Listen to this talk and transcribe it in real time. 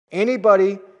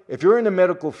Anybody, if you're in the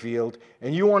medical field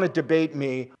and you want to debate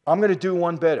me, I'm going to do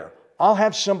one better. I'll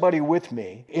have somebody with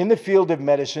me in the field of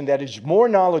medicine that is more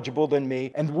knowledgeable than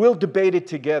me, and we'll debate it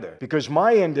together. Because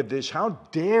my end of this, how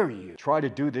dare you try to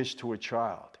do this to a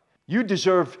child? You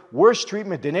deserve worse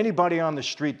treatment than anybody on the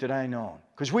street that I know.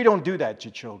 Because we don't do that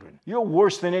to children. You're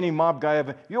worse than any mob guy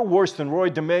ever. You're worse than Roy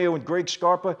DeMeo and Greg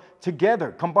Scarpa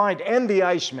together, combined, and the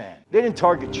Iceman. They didn't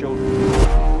target children.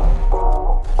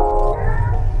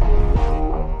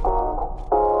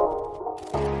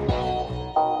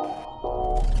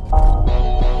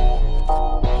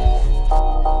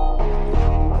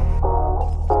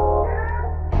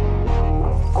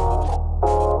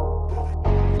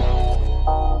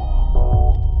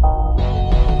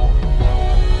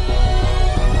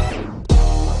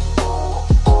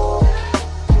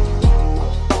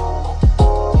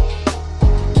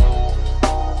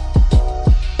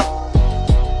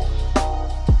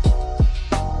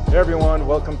 Hey everyone,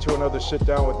 welcome to another Sit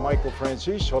Down with Michael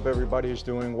Franzese. Hope everybody is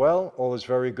doing well. All is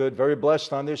very good, very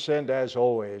blessed on this end as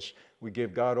always. We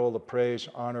give God all the praise,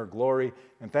 honor, glory,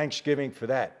 and thanksgiving for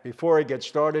that. Before I get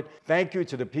started, thank you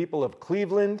to the people of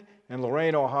Cleveland and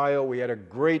Lorain, Ohio. We had a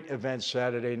great event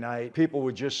Saturday night. People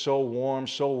were just so warm,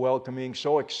 so welcoming,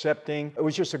 so accepting. It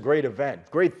was just a great event.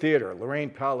 Great theater, Lorain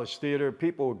Palace Theater.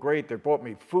 People were great. They brought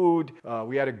me food.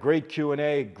 We had a great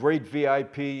Q&A, great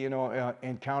VIP,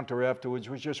 encounter afterwards.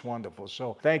 It was just wonderful.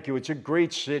 So thank you. It's a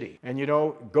great city. And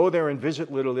go there and visit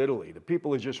Little Italy. The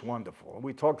people are just wonderful. And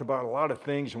we talked about a lot of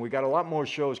things, and we got a lot more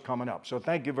shows coming up. So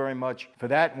thank you very much for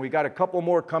that. And we got a couple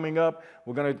more coming up.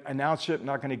 We're going to announce it. I'm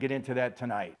not going to get into that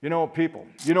tonight. People,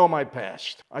 you know my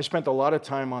past. I spent a lot of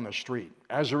time on the street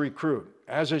as a recruit,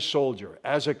 as a soldier,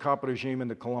 as a cop regime in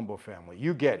the Colombo family.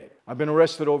 You get it. I've been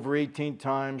arrested over 18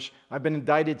 times. I've been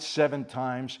indicted 7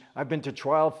 times. I've been to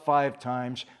trial 5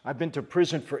 times. I've been to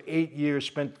prison for 8 years,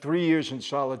 spent 3 years in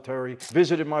solitary,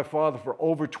 visited my father for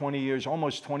over 20 years,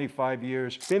 almost 25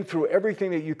 years. Been through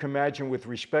everything that you can imagine with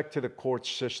respect to the court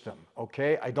system,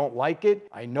 okay? I don't like it.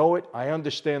 I know it. I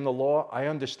understand the law. I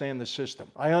understand the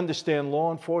system. I understand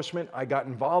law enforcement. I got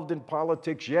involved in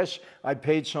politics. Yes, I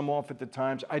paid some off at the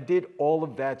times. I did all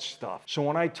of that stuff. So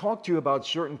when I talk to you about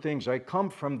certain things, I come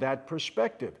from that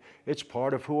perspective. It's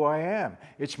part of who I am.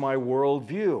 It's my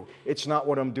worldview. It's not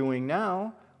what I'm doing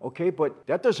now. Okay, but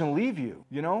that doesn't leave you,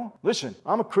 Listen,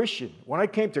 I'm a Christian. When I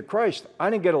came to Christ,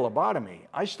 I didn't get a lobotomy.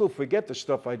 I still forget the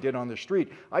stuff I did on the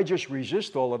street. I just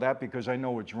resist all of that because I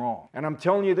know it's wrong. And I'm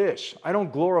telling you this, I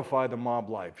don't glorify the mob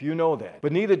life. You know that.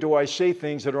 But neither do I say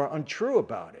things that are untrue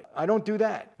about it. I don't do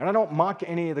that. And I don't mock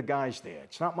any of the guys there.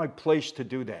 It's not my place to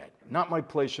do that. Not my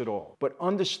place at all. But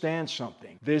understand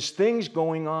something. There's things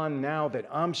going on now that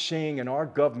I'm seeing in our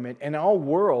government and our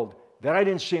world that I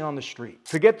didn't see on the street.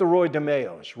 Forget the Roy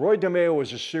DeMeos. Roy DeMeo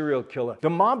was a serial killer.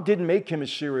 The mob didn't make him a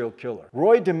serial killer.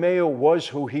 Roy DeMeo was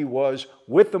who he was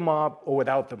with the mob or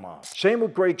without the mob. Same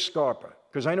with Greg Scarpa,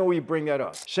 because I know you bring that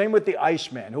up. Same with the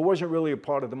Iceman, who wasn't really a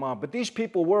part of the mob. But these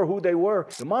people were who they were.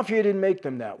 The mafia didn't make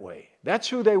them that way. That's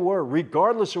who they were,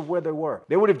 regardless of where they were.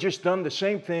 They would have just done the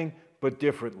same thing, but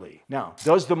differently. Now,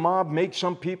 does the mob make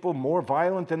some people more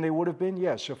violent than they would have been?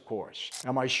 Yes, of course.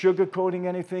 Am I sugarcoating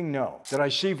anything? No. Did I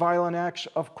see violent acts?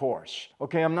 Of course.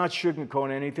 Okay, I'm not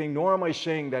sugarcoating anything, nor am I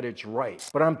saying that it's right.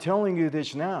 But I'm telling you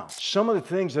this now. Some of the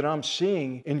things that I'm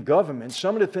seeing in government,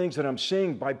 some of the things that I'm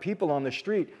seeing by people on the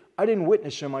street, I didn't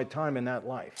witness in my time in that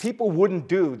life. People wouldn't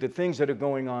do the things that are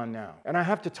going on now. And I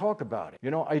have to talk about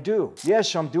it. I do.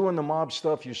 Yes, I'm doing the mob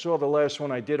stuff. You saw the last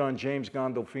one I did on James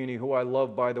Gandolfini, who I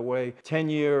love, by the way.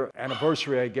 10-year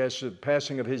anniversary, I guess, of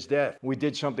passing of his death. We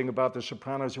did something about The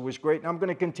Sopranos. It was great. And I'm going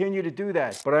to continue to do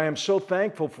that. But I am so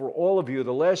thankful for all of you.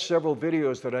 The last several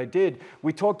videos that I did,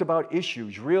 we talked about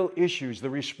issues, real issues. The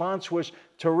response was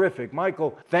terrific.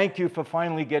 Michael, thank you for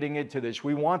finally getting into this.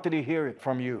 We wanted to hear it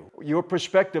from you, your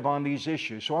perspective on these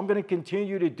issues. So I'm going to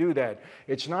continue to do that.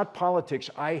 It's not politics.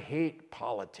 I hate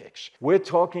politics. We're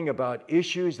talking about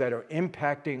issues that are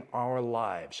impacting our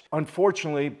lives.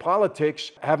 Unfortunately,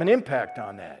 politics have an impact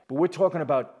on that. But we're talking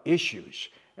about issues.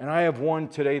 And I have one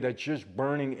today that's just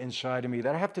burning inside of me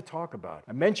that I have to talk about.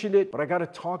 I mentioned it, but I got to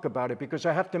talk about it because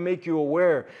I have to make you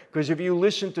aware. Because if you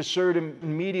listen to certain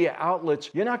media outlets,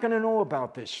 you're not going to know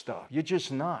about this stuff. You're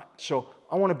just not. So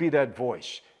I want to be that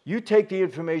voice. You take the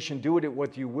information, do with it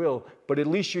what you will, but at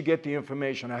least you get the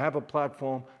information. I have a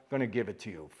platform, going to give it to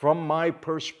you from my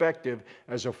perspective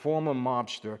as a former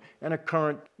mobster and a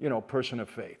current, person of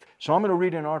faith. So I'm going to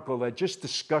read an article that just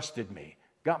disgusted me.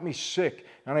 Got me sick.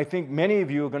 And I think many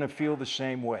of you are going to feel the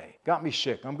same way. Got me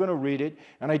sick. I'm going to read it.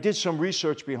 And I did some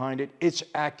research behind it. It's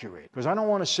accurate. Because I don't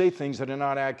want to say things that are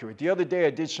not accurate. The other day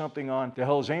I did something on the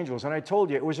Hells Angels. And I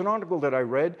told you, it was an article that I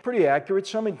read. Pretty accurate.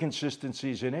 Some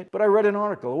inconsistencies in it. But I read an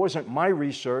article. It wasn't my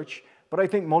research. But I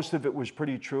think most of it was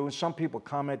pretty true. And some people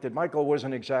commented, Michael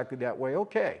wasn't exactly that way.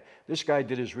 Okay, this guy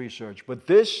did his research. But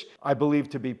this, I believe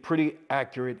to be pretty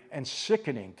accurate and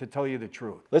sickening, to tell you the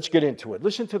truth. Let's get into it.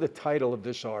 Listen to the title of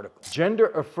this article.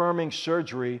 Gender-affirming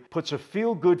surgery puts a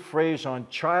feel-good phrase on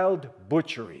child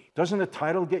butchery. Doesn't the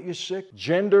title get you sick?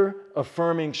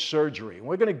 Gender-affirming surgery. And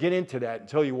we're going to get into that and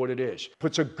tell you what it is.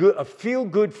 Puts a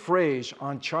feel-good phrase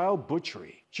on child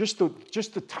butchery. Just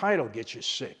the title gets you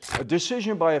sick. A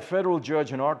decision by a federal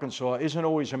judge in Arkansas isn't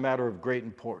always a matter of great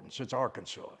importance. It's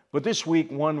Arkansas. But this week,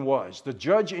 one was. The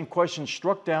judge in question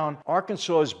struck down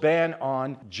Arkansas's ban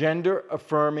on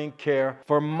gender-affirming care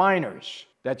for minors.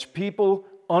 That's people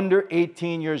under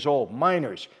 18 years old.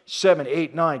 Minors, 7,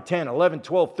 8, 9, 10, 11,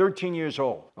 12, 13 years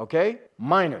old. Okay?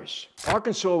 Minors.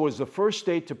 Arkansas was the first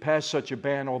state to pass such a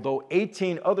ban, although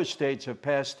 18 other states have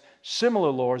passed similar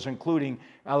laws, including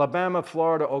Alabama,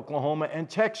 Florida, Oklahoma, and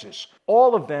Texas.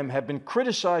 All of them have been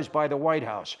criticized by the White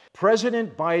House.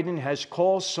 President Biden has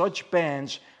called such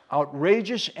bans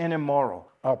outrageous and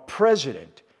immoral. Our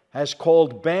president has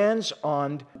called bans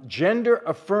on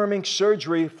gender-affirming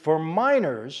surgery for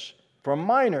minors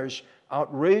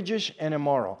outrageous and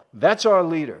immoral. That's our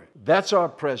leader. That's our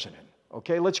president.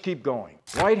 Okay, let's keep going.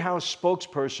 White House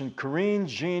spokesperson Karine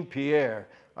Jean-Pierre,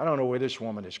 I don't know where this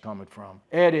woman is coming from,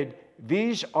 added,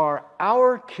 "These are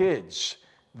our kids.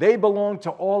 They belong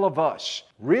to all of us."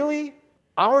 Really?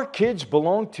 Our kids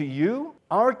belong to you?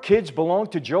 Our kids belong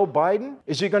to Joe Biden?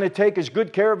 Is he going to take as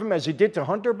good care of them as he did to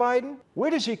Hunter Biden?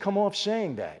 Where does he come off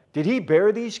saying that? Did he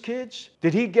bear these kids?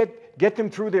 Did he get them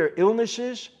through their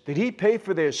illnesses? Did he pay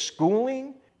for their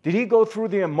schooling? Did he go through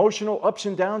the emotional ups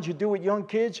and downs you do with young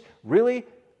kids? Really?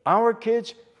 Our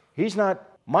kids?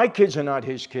 My kids are not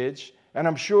his kids. And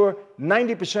I'm sure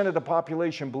 90% of the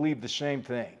population believe the same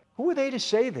thing. Who are they to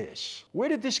say this? Where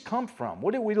did this come from?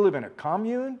 What did we live in, a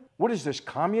commune? What is this,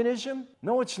 communism?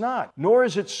 No, it's not. Nor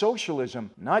is it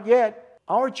socialism. Not yet.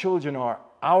 Our children are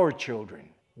our children.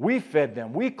 We fed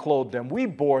them, we clothed them, we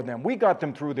bore them, we got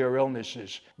them through their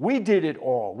illnesses. We did it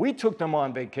all. We took them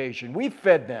on vacation. We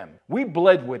fed them. We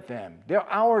bled with them. They're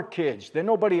our kids. They're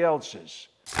nobody else's.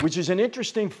 Which is an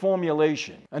interesting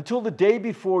formulation. Until the day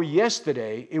before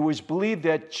yesterday, it was believed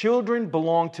that children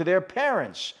belong to their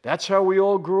parents. That's how we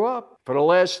all grew up.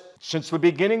 Since the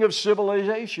beginning of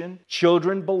civilization,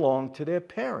 children belong to their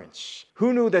parents.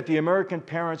 Who knew that the American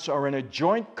parents are in a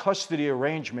joint custody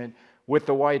arrangement with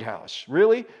the White House?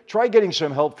 Really? Try getting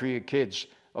some help for your kids,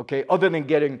 okay, other than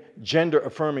getting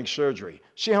gender-affirming surgery.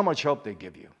 See how much help they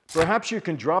give you. Perhaps you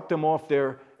can drop them off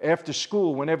there after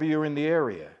school whenever you're in the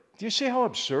area. Do you see how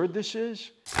absurd this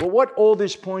is? Well, what all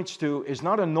this points to is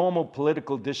not a normal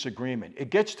political disagreement.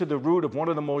 It gets to the root of one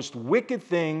of the most wicked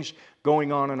things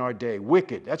going on in our day.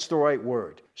 Wicked, that's the right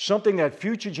word. Something that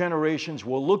future generations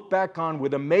will look back on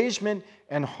with amazement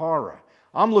and horror.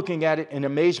 I'm looking at it in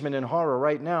amazement and horror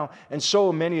right now, and so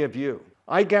are many of you.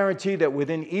 I guarantee that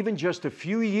within even just a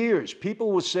few years,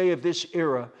 people will say of this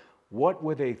era, what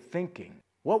were they thinking?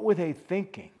 What were they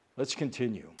thinking? Let's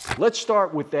continue. Let's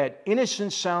start with that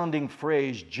innocent-sounding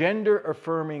phrase,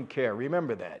 gender-affirming care.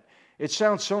 Remember that. It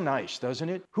sounds so nice, doesn't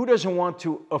it? Who doesn't want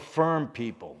to affirm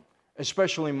people,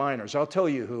 especially minors? I'll tell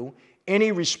you who.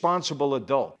 Any responsible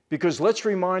adult. Because let's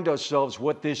remind ourselves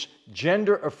what this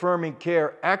gender-affirming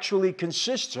care actually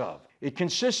consists of. It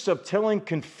consists of telling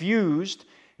confused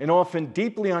and often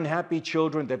deeply unhappy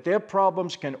children that their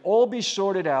problems can all be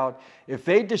sorted out if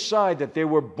they decide that they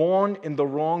were born in the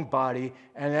wrong body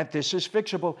and that this is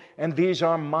fixable. And these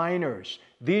are minors.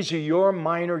 These are your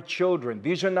minor children.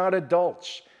 These are not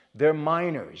adults. They're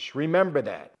minors. Remember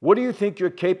that. What do you think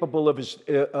you're capable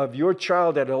of your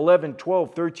child at 11,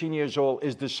 12, 13 years old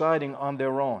is deciding on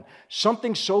their own?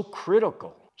 Something so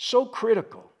critical. So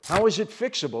critical. How is it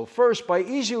fixable? First, by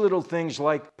easy little things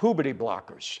like puberty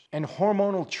blockers and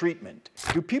hormonal treatment.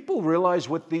 Do people realize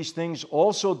what these things,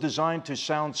 also designed to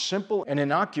sound simple and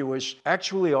innocuous,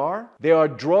 actually are? They are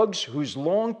drugs whose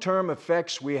long-term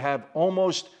effects we have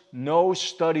almost no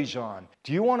studies on.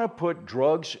 Do you want to put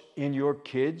drugs in your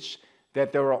kids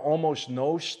that there are almost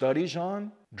no studies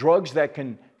on? Drugs that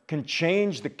can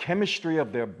change the chemistry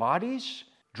of their bodies?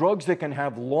 Drugs that can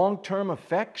have long-term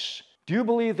effects? Do you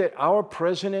believe that our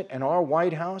president and our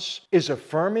White House is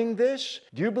affirming this?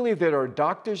 Do you believe that there are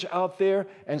doctors out there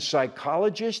and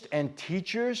psychologists and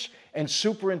teachers and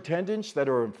superintendents that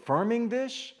are affirming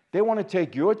this? They want to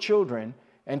take your children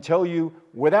and tell you,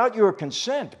 without your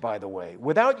consent, by the way,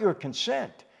 without your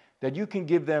consent, that you can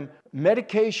give them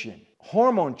medication,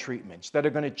 hormone treatments that are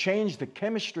going to change the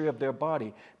chemistry of their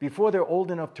body before they're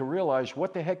old enough to realize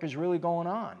what the heck is really going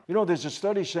on. You know, there's a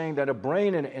study saying that a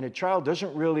brain in a child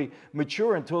doesn't really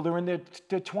mature until they're in their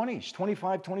 20s,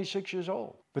 25, 26 years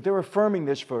old. But they're affirming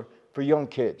this for young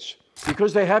kids.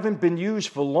 Because they haven't been used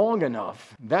for long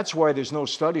enough, that's why there's no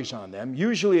studies on them.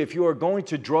 Usually, if you are going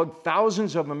to drug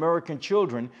thousands of American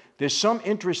children, there's some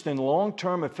interest in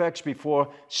long-term effects before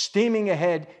steaming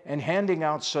ahead and handing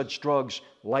out such drugs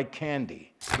like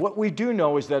candy. What we do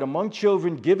know is that among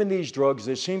children given these drugs,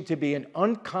 there seem to be an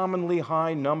uncommonly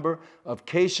high number of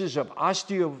cases of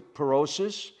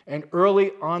osteoporosis and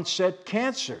early onset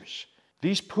cancers.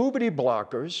 These puberty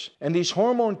blockers and these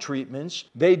hormone treatments,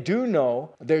 they do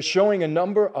know they're showing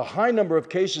a high number of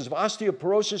cases of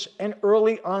osteoporosis and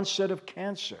early onset of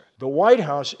cancer. The White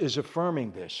House is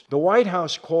affirming this. The White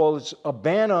House calls a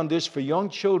ban on this for young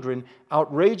children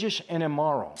outrageous and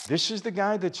immoral. This is the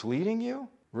guy that's leading you?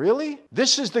 Really?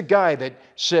 This is the guy that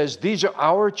says these are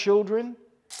our children?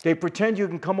 They pretend you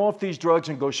can come off these drugs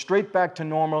and go straight back to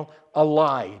normal. A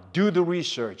lie. Do the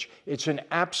research. It's an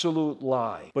absolute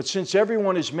lie. But since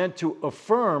everyone is meant to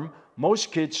affirm,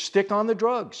 most kids stick on the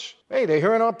drugs. Hey, they're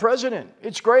hearing our president.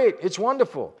 It's great. It's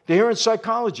wonderful. They're hearing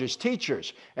psychologists,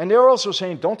 teachers. And they're also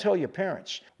saying, don't tell your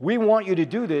parents. We want you to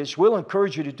do this. We'll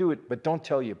encourage you to do it, but don't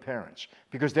tell your parents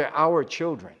because they're our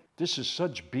children. This is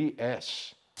such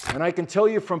BS. And I can tell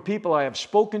you from people I have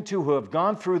spoken to who have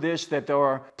gone through this that there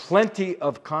are plenty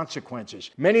of consequences.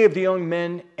 Many of the young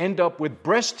men end up with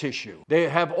breast tissue. They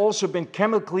have also been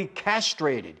chemically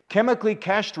castrated. Chemically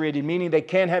castrated meaning they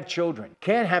can't have children,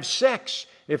 can't have sex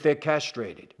if they're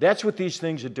castrated. That's what these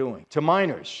things are doing to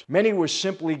minors. Many were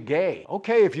simply gay.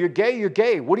 Okay, if you're gay, you're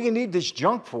gay. What do you need this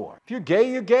junk for? If you're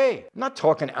gay, you're gay. I'm not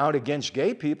talking out against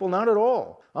gay people, not at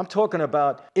all. I'm talking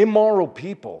about immoral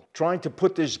people trying to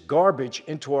put this garbage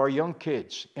into our young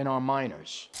kids and our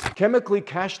minors. Chemically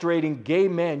castrating gay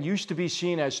men used to be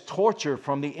seen as torture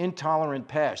from the intolerant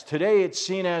past. Today, it's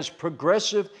seen as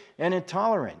progressive and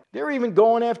intolerant. They're even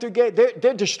going after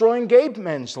they're destroying gay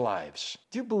men's lives.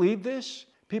 Do you believe this?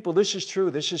 People, this is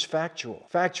true. This is factual.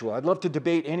 Factual. I'd love to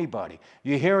debate anybody.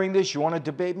 You're hearing this? You want to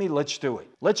debate me? Let's do it.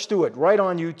 Let's do it right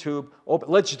on YouTube.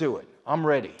 Let's do it. I'm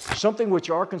ready. Something which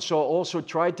Arkansas also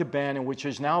tried to ban and which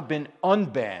has now been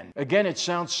unbanned. Again, it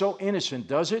sounds so innocent,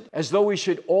 does it? As though we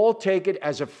should all take it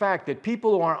as a fact that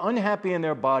people who are unhappy in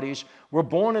their bodies were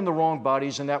born in the wrong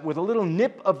bodies and that with a little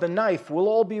nip of the knife, we'll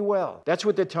all be well. That's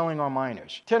what they're telling our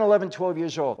minors. 10, 11, 12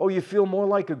 years old. Oh, you feel more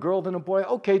like a girl than a boy?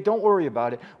 Okay, don't worry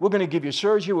about it. We're going to give you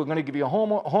surgery. We're going to give you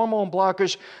hormone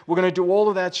blockers. We're going to do all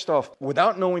of that stuff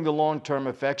without knowing the long-term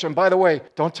effects. And by the way,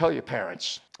 don't tell your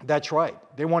parents. That's right.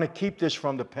 They want to keep this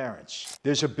from the parents.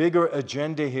 There's a bigger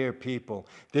agenda here, people.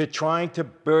 They're trying to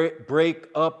break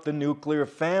up the nuclear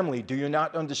family. Do you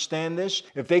not understand this?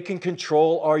 If they can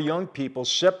control our young people,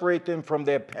 separate them from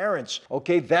their parents,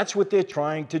 okay, that's what they're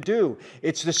trying to do.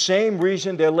 It's the same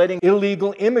reason they're letting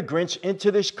illegal immigrants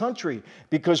into this country.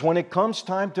 Because when it comes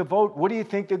time to vote, what do you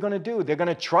think they're going to do? They're going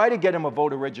to try to get them a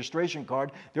voter registration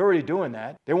card. They're already doing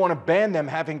that. They want to ban them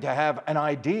having to have an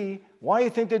ID. Why do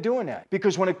you think they're doing that?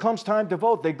 Because when it comes time to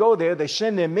vote, they go there, they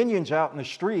send their minions out in the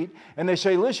street, and they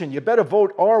say, listen, you better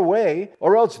vote our way,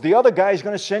 or else the other guy is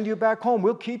going to send you back home.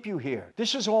 We'll keep you here.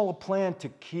 This is all a plan to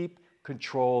keep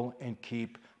control and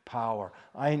keep power.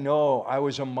 I know. I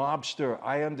was a mobster.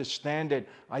 I understand it.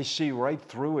 I see right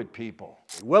through it, people.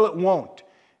 Well, it won't.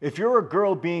 If you're a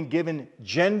girl being given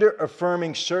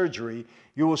gender-affirming surgery,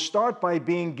 you will start by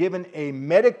being given a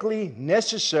medically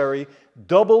necessary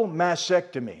double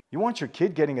mastectomy. You want your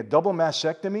kid getting a double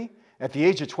mastectomy at the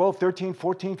age of 12, 13,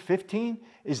 14, 15?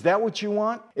 Is that what you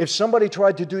want? If somebody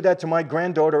tried to do that to my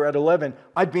granddaughter at 11,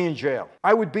 I'd be in jail.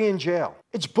 I would be in jail.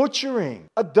 It's butchering,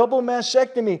 a double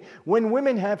mastectomy. When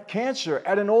women have cancer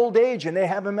at an old age and they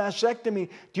have a mastectomy,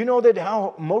 do you know that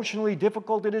how emotionally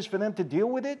difficult it is for them to deal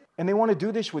with it? And they want to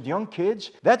do this with young kids?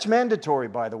 That's mandatory,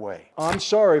 by the way. I'm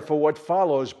sorry for what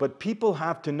follows, but people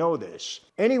have to know this.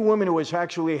 Any woman who has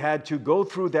actually had to go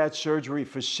through that surgery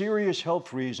for serious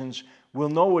health reasons will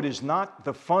know it is not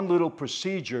the fun little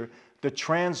procedure the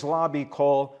trans lobby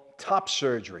call top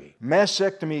surgery.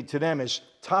 Mastectomy to them is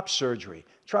top surgery.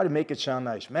 Try to make it sound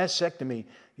nice. Mastectomy,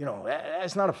 you know,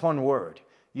 that's not a fun word.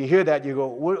 You hear that, you go,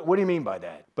 what do you mean by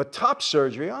that? But top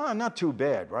surgery, not too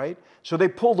bad, right? So they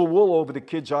pull the wool over the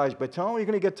kid's eyes by telling them, you're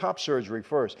going to get top surgery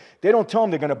first. They don't tell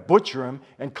them they're going to butcher them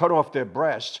and cut off their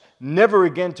breasts, never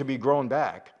again to be grown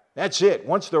back. That's it.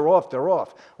 Once they're off, they're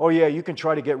off. Oh yeah, you can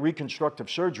try to get reconstructive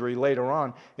surgery later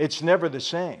on. It's never the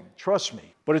same. Trust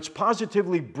me. But it's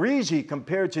positively breezy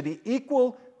compared to the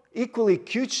equally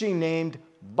cutesy named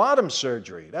bottom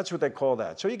surgery. That's what they call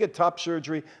that. So you get top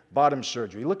surgery, bottom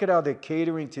surgery. Look at how they're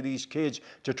catering to these kids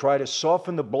to try to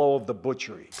soften the blow of the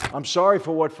butchery. I'm sorry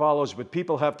for what follows, but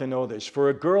people have to know this. For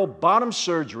a girl, bottom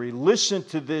surgery, listen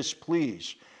to this,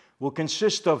 please, will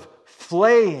consist of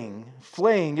flaying.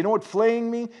 You know what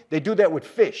flaying means? They do that with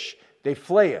fish. They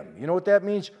flay them. You know what that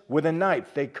means? With a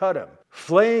knife, they cut them.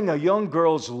 Flaying a young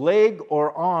girl's leg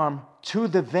or arm to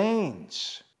the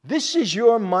veins. This is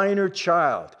your minor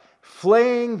child.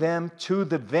 Flaying them to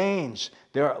the veins,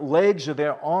 their legs or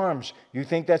their arms. You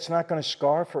think that's not going to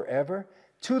scar forever?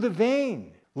 To the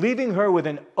vein. Leaving her with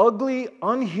an ugly,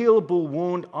 unhealable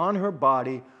wound on her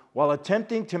body while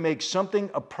attempting to make something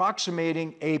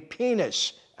approximating a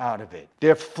penis out of it.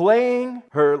 They're flaying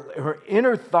her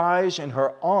inner thighs and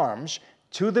her arms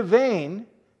to the vein.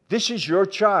 This is your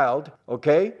child,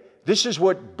 okay? This is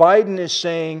what Biden is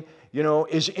saying,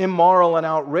 is immoral and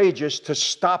outrageous to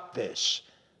stop this.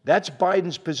 That's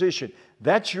Biden's position.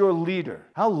 That's your leader.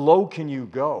 How low can you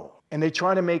go? And they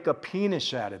try to make a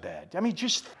penis out of that. I mean,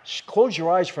 just close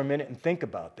your eyes for a minute and think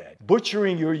about that.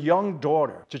 Butchering your young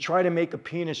daughter to try to make a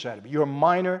penis out of it. Your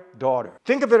minor daughter.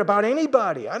 Think of it about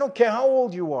anybody. I don't care how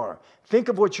old you are. Think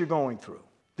of what you're going through.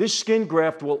 This skin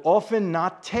graft will often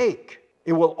not take.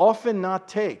 It will often not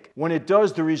take. When it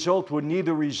does, the result would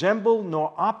neither resemble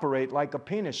nor operate like a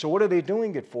penis. So what are they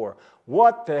doing it for?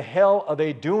 What the hell are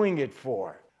they doing it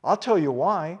for? I'll tell you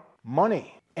why.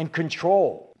 Money and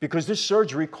control. Because this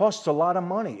surgery costs a lot of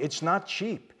money. It's not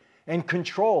cheap. And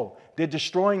control. They're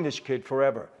destroying this kid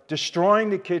forever. Destroying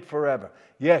the kid forever.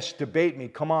 Yes, debate me.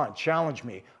 Come on, challenge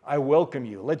me. I welcome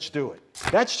you. Let's do it.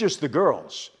 That's just the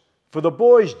girls. For the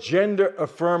boys,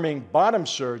 gender-affirming bottom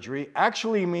surgery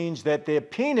actually means that their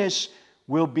penis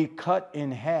will be cut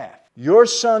in half. Your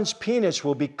son's penis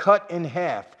will be cut in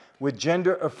half with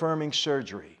gender-affirming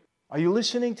surgery. Are you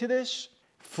listening to this?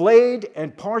 Flayed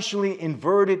and partially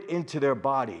inverted into their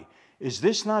body. Is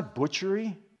this not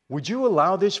butchery? Would you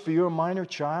allow this for your minor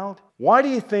child? Why do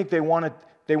you think they want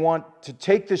to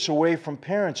take this away from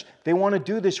parents? They want to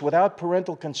do this without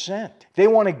parental consent. They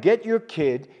want to get your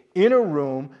kid in a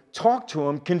room, talk to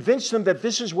them, convince them that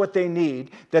this is what they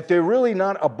need, that they're really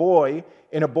not a boy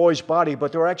in a boy's body,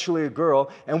 but they're actually a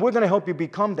girl, and we're going to help you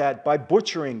become that by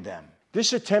butchering them.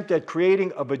 This attempt at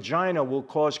creating a vagina will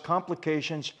cause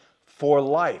complications for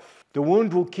life. The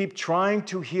wound will keep trying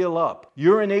to heal up.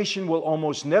 Urination will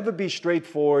almost never be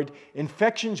straightforward.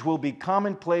 Infections will be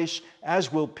commonplace,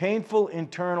 as will painful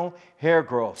internal hair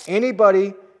growth.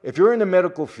 Anybody, if you're in the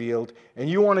medical field and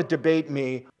you want to debate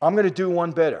me, I'm going to do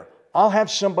one better. I'll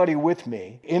have somebody with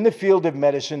me in the field of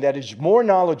medicine that is more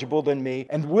knowledgeable than me,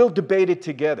 and we'll debate it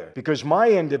together. Because my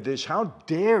end of this, how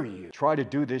dare you try to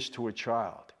do this to a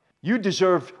child? You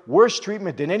deserve worse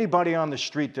treatment than anybody on the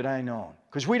street that I know.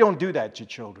 Because we don't do that to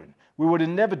children. We would have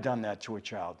never done that to a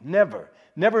child. Never.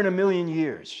 Never in a million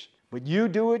years. But you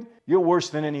do it, you're worse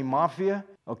than any mafia,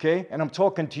 okay? And I'm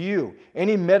talking to you.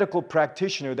 Any medical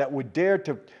practitioner that would dare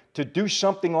to do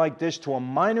something like this to a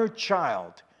minor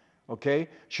child, okay,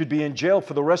 should be in jail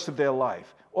for the rest of their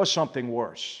life, or something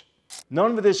worse.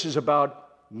 None of this is about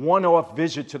one-off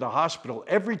visit to the hospital.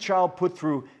 Every child put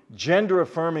through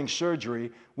gender-affirming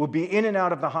surgery will be in and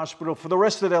out of the hospital for the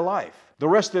rest of their life. The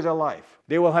rest of their life.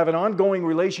 They will have an ongoing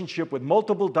relationship with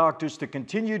multiple doctors to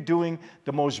continue doing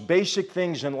the most basic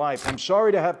things in life. I'm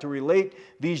sorry to have to relate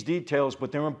these details,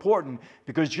 but they're important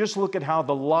because just look at how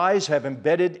the lies have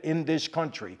embedded in this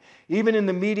country, even in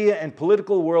the media and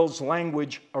political world's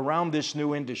language around this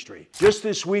new industry. Just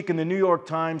this week in the New York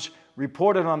Times,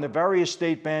 reported on the various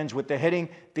state bans with the heading,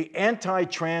 "The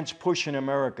Anti-Trans Push in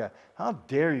America." How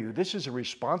dare you? This is a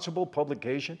responsible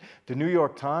publication, the New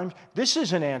York Times. This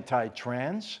isn't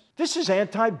anti-trans. This is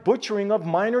anti-butchering of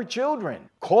minor children.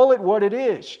 Call it what it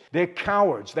is. They're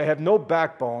cowards. They have no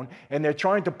backbone, and they're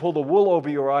trying to pull the wool over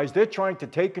your eyes. They're trying to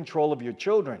take control of your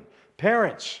children.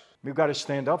 Parents, we've got to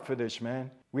stand up for this, man.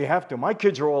 We have to. My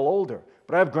kids are all older,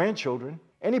 but I have grandchildren.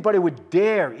 Anybody would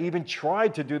dare even try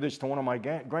to do this to one of my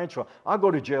grandchildren, I'll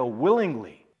go to jail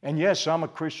willingly. And yes, I'm a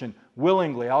Christian.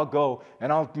 Willingly, I'll go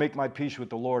and I'll make my peace with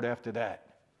the Lord after that.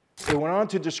 They went on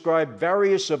to describe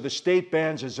various of the state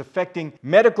bans as affecting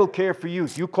medical care for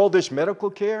youth. You call this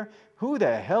medical care? Who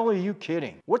the hell are you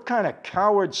kidding? What kind of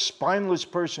coward, spineless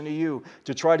person are you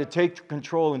to try to take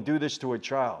control and do this to a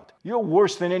child? You're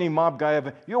worse than any mob guy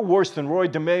ever. You're worse than Roy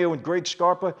DeMeo and Greg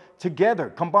Scarpa together,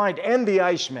 combined, and the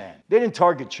Iceman. They didn't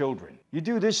target children. You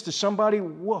do this to somebody,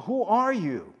 who are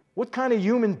you? What kind of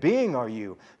human being are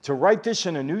you to write this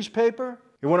in a newspaper?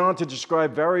 He went on to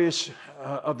describe various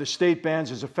of the state bans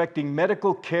as affecting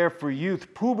medical care for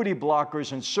youth, puberty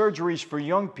blockers, and surgeries for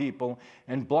young people,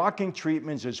 and blocking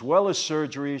treatments as well as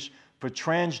surgeries for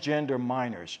transgender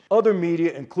minors. Other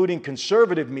media, including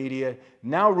conservative media,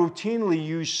 now routinely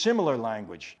use similar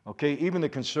language. Okay, even the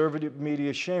conservative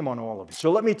media, shame on all of you.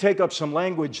 So let me take up some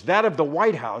language, that of the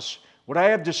White House. What I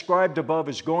have described above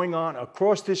is going on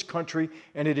across this country,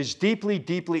 and it is deeply,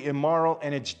 deeply immoral,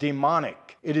 and it's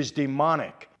demonic. It is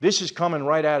demonic. This is coming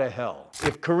right out of hell.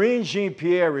 If Karine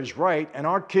Jean-Pierre is right, and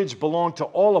our kids belong to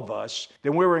all of us,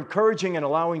 then we're encouraging and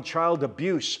allowing child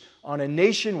abuse on a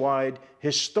nationwide,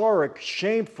 historic,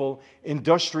 shameful,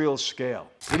 industrial scale.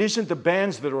 It isn't the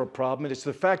bans that are a problem, it's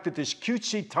the fact that this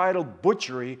cutesy title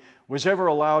butchery was ever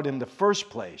allowed in the first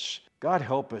place. God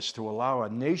help us to allow a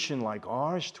nation like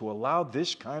ours to allow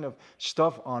this kind of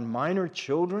stuff on minor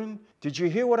children. Did you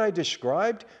hear what I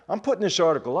described? I'm putting this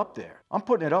article up there. I'm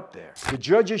putting it up there. The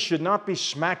judges should not be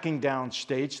smacking down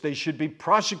states. They should be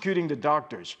prosecuting the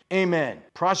doctors. Amen.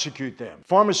 Prosecute them.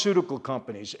 Pharmaceutical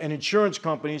companies and insurance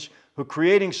companies who are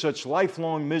creating such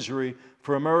lifelong misery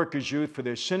for America's youth for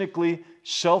their cynically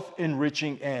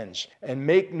self-enriching ends. And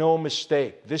make no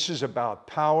mistake, this is about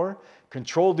power.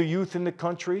 Control the youth in the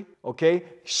country, okay?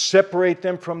 Separate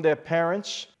them from their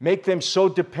parents. Make them so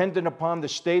dependent upon the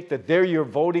state that they're your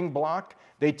voting bloc.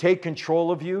 They take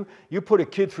control of you. You put a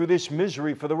kid through this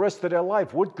misery for the rest of their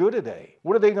life. What good are they?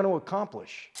 What are they going to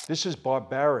accomplish? This is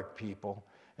barbaric, people.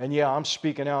 And yeah, I'm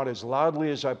speaking out as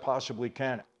loudly as I possibly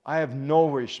can. I have no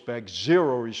respect,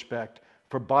 zero respect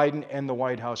for Biden and the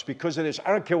White House because of this.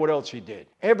 I don't care what else he did.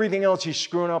 Everything else he's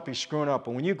screwing up, he's screwing up.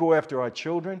 And when you go after our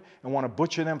children and want to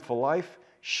butcher them for life,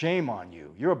 shame on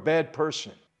you. You're a bad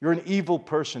person. You're an evil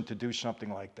person to do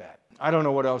something like that. I don't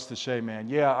know what else to say, man.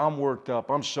 Yeah, I'm worked up.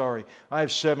 I'm sorry. I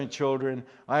have 7 children.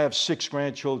 I have 6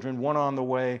 grandchildren, 1 on the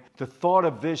way. The thought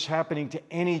of this happening to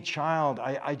any child,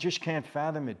 I just can't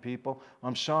fathom it, people.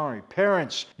 I'm sorry.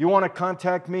 Parents, you want to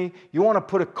contact me? You want to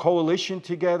put a coalition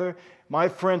together? My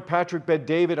friend Patrick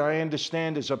Bet-David, I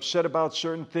understand, is upset about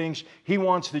certain things. He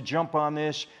wants to jump on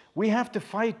this. We have to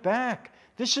fight back.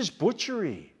 This is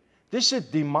butchery. This is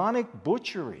demonic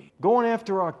butchery. Going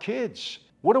after our kids.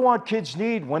 What do our kids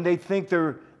need when they think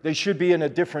they should be in a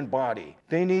different body?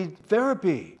 They need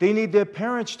therapy. They need their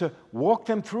parents to walk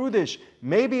them through this.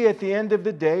 Maybe at the end of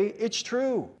the day, it's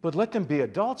true. But let them be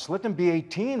adults. Let them be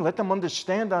 18. Let them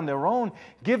understand on their own.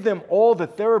 Give them all the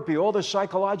therapy, all the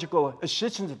psychological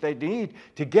assistance that they need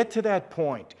to get to that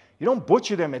point. You don't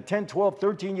butcher them at 10, 12,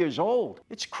 13 years old.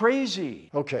 It's crazy.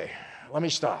 Okay, let me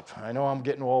stop. I know I'm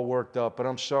getting all worked up, but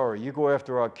I'm sorry. You go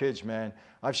after our kids, man.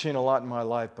 I've seen a lot in my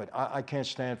life, but I can't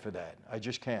stand for that. I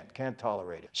just can't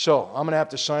tolerate it. So I'm gonna have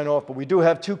to sign off, but we do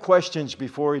have 2 questions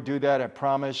before we do that, I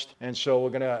promised. And so we're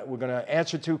gonna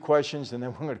answer 2 questions, and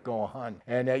then we're gonna go on.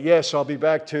 And yes, I'll be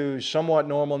back to somewhat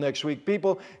normal next week.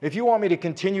 People, if you want me to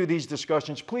continue these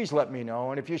discussions, please let me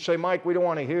know. And if you say, Mike, we don't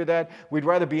want to hear that, we'd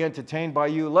rather be entertained by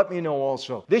you, let me know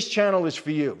also. This channel is for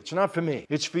you. It's not for me.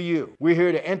 It's for you. We're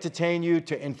here to entertain you,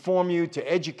 to inform you,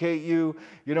 to educate you,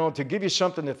 to give you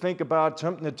something to think about,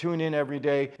 something to tune in every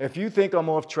day. If you think I'm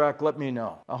off track, let me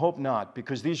know. I hope not,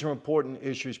 because these are important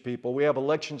issues, people. We have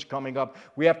elections coming up.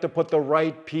 We have to put the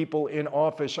right people in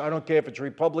office. I don't care if it's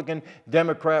Republican,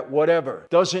 Democrat, whatever.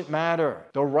 Doesn't matter.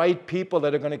 The right people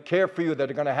that are going to care for you,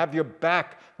 that are going to have your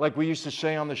back, like we used to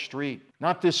say on the street.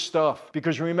 Not this stuff.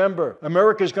 Because remember,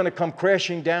 America's going to come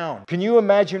crashing down. Can you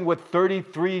imagine what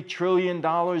 $33 trillion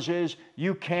is?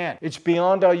 You can't. It's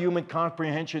beyond our human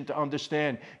comprehension to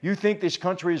understand. You think this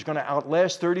country is going to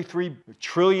outlast $33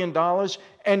 trillion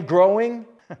and growing?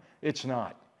 It's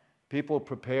not. People,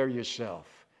 prepare yourself.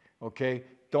 Okay?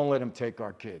 Don't let them take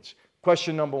our kids.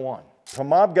 Question number 1. A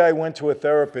mob guy went to a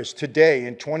therapist today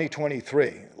in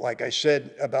 2023. Like I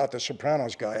said about the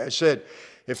Sopranos guy, I said,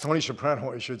 if Tony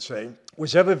Soprano, I should say,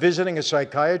 was ever visiting a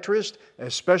psychiatrist,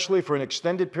 especially for an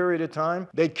extended period of time,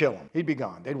 they'd kill him. He'd be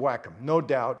gone. They'd whack him, no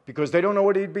doubt, because they don't know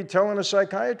what he'd be telling a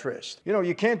psychiatrist.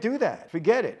 You can't do that.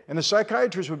 Forget it. And the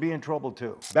psychiatrist would be in trouble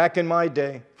too. Back in my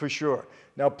day, for sure.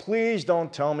 Now, please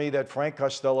don't tell me that Frank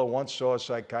Costello once saw a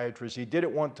psychiatrist. He did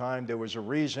it one time. There was a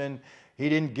reason. He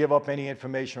didn't give up any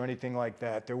information or anything like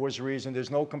that. There was a reason.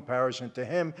 There's no comparison to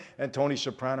him and Tony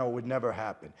Soprano. It would never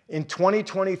happen. In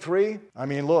 2023,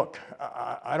 look,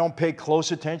 I don't pay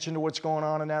close attention to what's going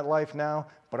on in that life now,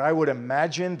 But I would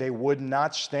imagine they would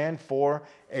not stand for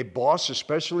a boss,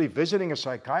 especially visiting a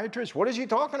psychiatrist. What is he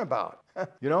talking about?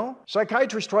 You know,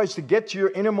 psychiatrist tries to get to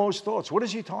your innermost thoughts. What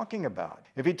is he talking about?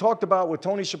 If he talked about what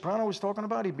Tony Soprano was talking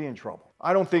about, he'd be in trouble.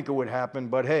 I don't think it would happen,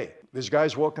 but hey, there's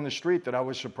guys walking the street that I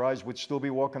was surprised would still be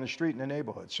walking the street in the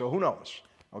neighborhood. So who knows?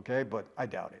 Okay, but I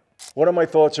doubt it. What are my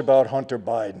thoughts about Hunter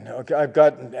Biden? Okay, I've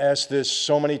gotten asked this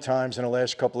so many times in the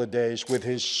last couple of days with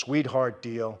his sweetheart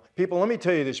deal. People, let me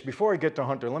tell you this. Before I get to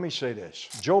Hunter, let me say this.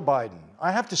 Joe Biden,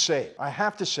 I have to say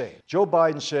it. Joe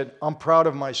Biden said, I'm proud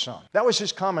of my son. That was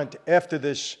his comment after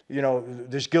this,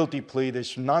 this guilty plea,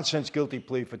 this nonsense guilty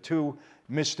plea for 2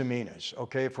 misdemeanors,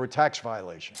 okay, for a tax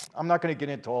violation. I'm not going to get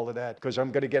into all of that because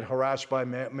I'm going to get harassed by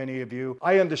many of you.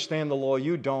 I understand the law.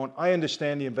 You don't. I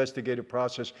understand the investigative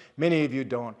process. Many of you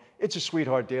don't. It's a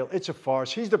sweetheart deal. It's a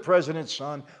farce. He's the president's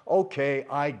son. Okay,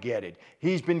 I get it.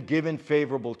 He's been given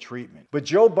favorable treatment. But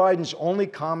Joe Biden's only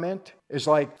comment is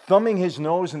like thumbing his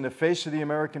nose in the face of the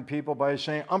American people by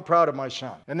saying, I'm proud of my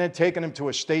son. And then taking him to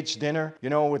a state's dinner,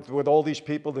 with all these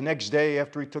people the next day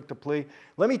after he took the plea.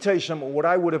 Let me tell you something, what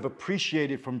I would have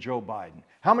appreciated from Joe Biden.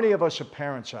 How many of us are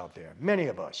parents out there? Many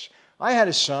of us. I had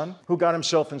a son who got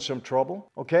himself in some trouble,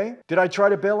 okay? Did I try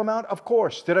to bail him out? Of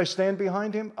course. Did I stand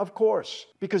behind him? Of course.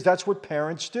 Because that's what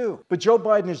parents do. But Joe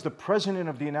Biden is the president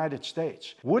of the United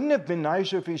States. Wouldn't it have been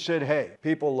nicer if he said, hey,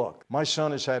 people, look, my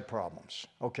son has had problems,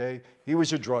 okay? He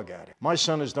was a drug addict. My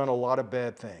son has done a lot of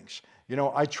bad things.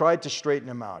 I tried to straighten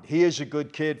him out. He is a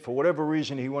good kid. For whatever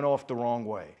reason, he went off the wrong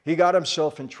way. He got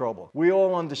himself in trouble. We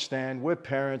all understand. We're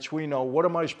parents. We know. What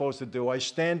am I supposed to do? I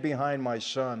stand behind my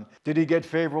son. Did he get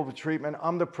favorable treatment?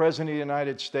 I'm the president of the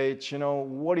United States.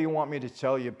 What do you want me to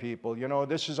tell you, people?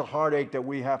 This is a heartache that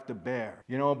we have to bear.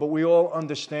 But we all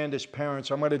understand as parents.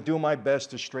 I'm going to do my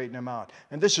best to straighten him out.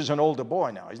 And this is an older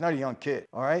boy now. He's not a young kid.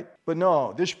 All right? But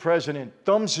no, this president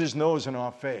thumbs his nose in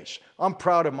our face. I'm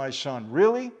proud of my son.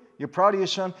 Really? You're proud of your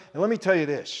son? And let me tell you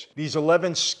this. These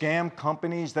 11 scam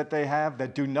companies that they have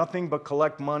that do nothing but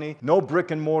collect money, no brick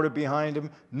and mortar behind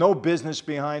them, no business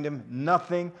behind them,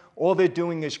 nothing. All they're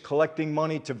doing is collecting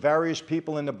money to various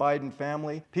people in the Biden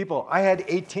family. People, I had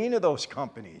 18 of those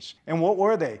companies. And what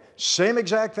were they? Same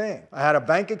exact thing. I had a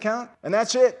bank account, and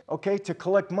that's it, okay, to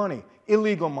collect money.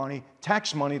 Illegal money,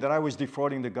 tax money that I was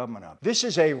defrauding the government of. This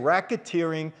is a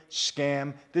racketeering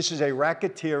scam. This is a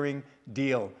racketeering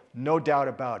deal. No doubt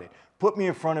about it. Put me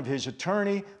in front of his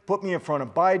attorney, put me in front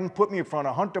of Biden, put me in front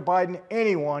of Hunter Biden,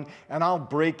 anyone, and I'll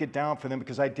break it down for them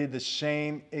because I did the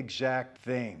same exact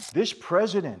thing. This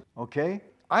president, okay,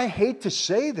 I hate to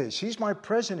say this, he's my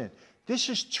president. This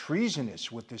is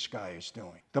treasonous what this guy is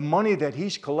doing. The money that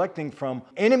he's collecting from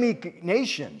enemy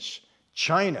nations,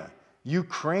 China,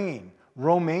 Ukraine,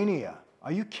 Romania.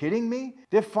 Are you kidding me?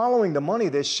 They're following the money.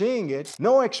 They're seeing it.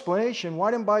 No explanation. Why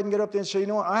didn't Biden get up there and say,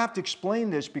 what? I have to explain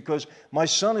this because my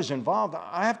son is involved.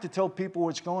 I have to tell people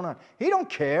what's going on. He don't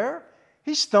care.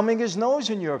 He's thumbing his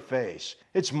nose in your face.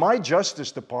 It's my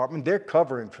Justice Department. They're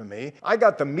covering for me. I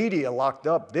got the media locked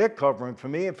up. They're covering for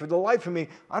me. And for the life of me,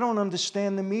 I don't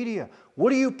understand the media.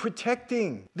 What are you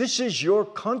protecting? This is your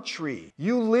country.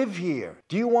 You live here.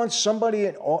 Do you want somebody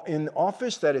in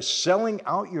office that is selling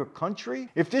out your country?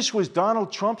 If this was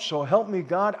Donald Trump, so help me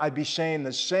God, I'd be saying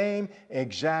the same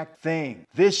exact thing.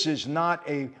 This is not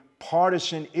a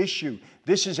partisan issue.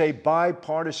 This is a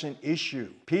bipartisan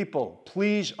issue. People,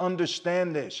 please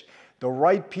understand this. The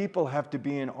right people have to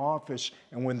be in office,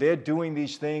 and when they're doing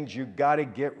these things, you got to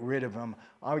get rid of them.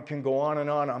 I can go on and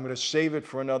on. I'm going to save it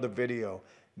for another video.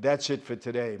 That's it for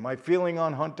today. My feeling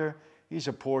on Hunter, he's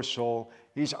a poor soul.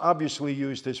 He's obviously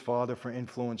used his father for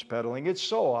influence peddling. It's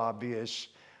so obvious.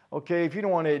 Okay, if you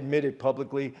don't want to admit it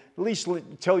publicly, at least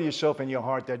tell yourself in your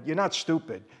heart that you're not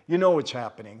stupid. You know it's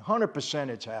happening. 100%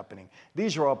 it's happening.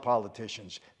 These are our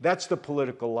politicians. That's the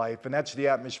political life, and that's the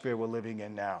atmosphere we're living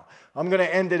in now. I'm going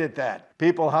to end it at that.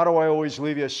 People, how do I always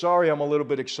leave you? Sorry, I'm a little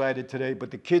bit excited today,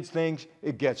 but the kids things,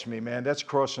 it gets me, man. That's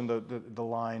crossing the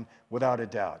line without a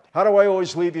doubt. How do I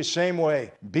always leave you? Same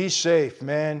way. Be safe,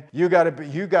 man. You got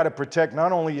to protect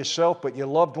not only yourself, but your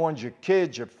loved ones, your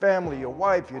kids, your family, your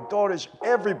wife, your daughters,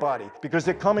 everybody, because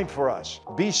they're coming for us.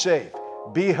 Be safe.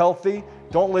 Be healthy.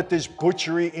 Don't let this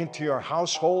butchery into your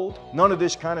household. None of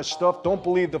this kind of stuff. Don't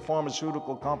believe the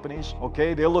pharmaceutical companies,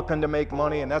 okay? They're looking to make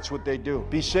money, and that's what they do.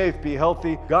 Be safe. Be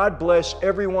healthy. God bless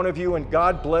every one of you, and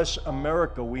God bless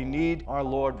America. We need our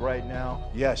Lord right now.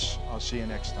 Yes, I'll see you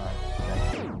next time.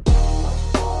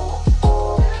 Thank you.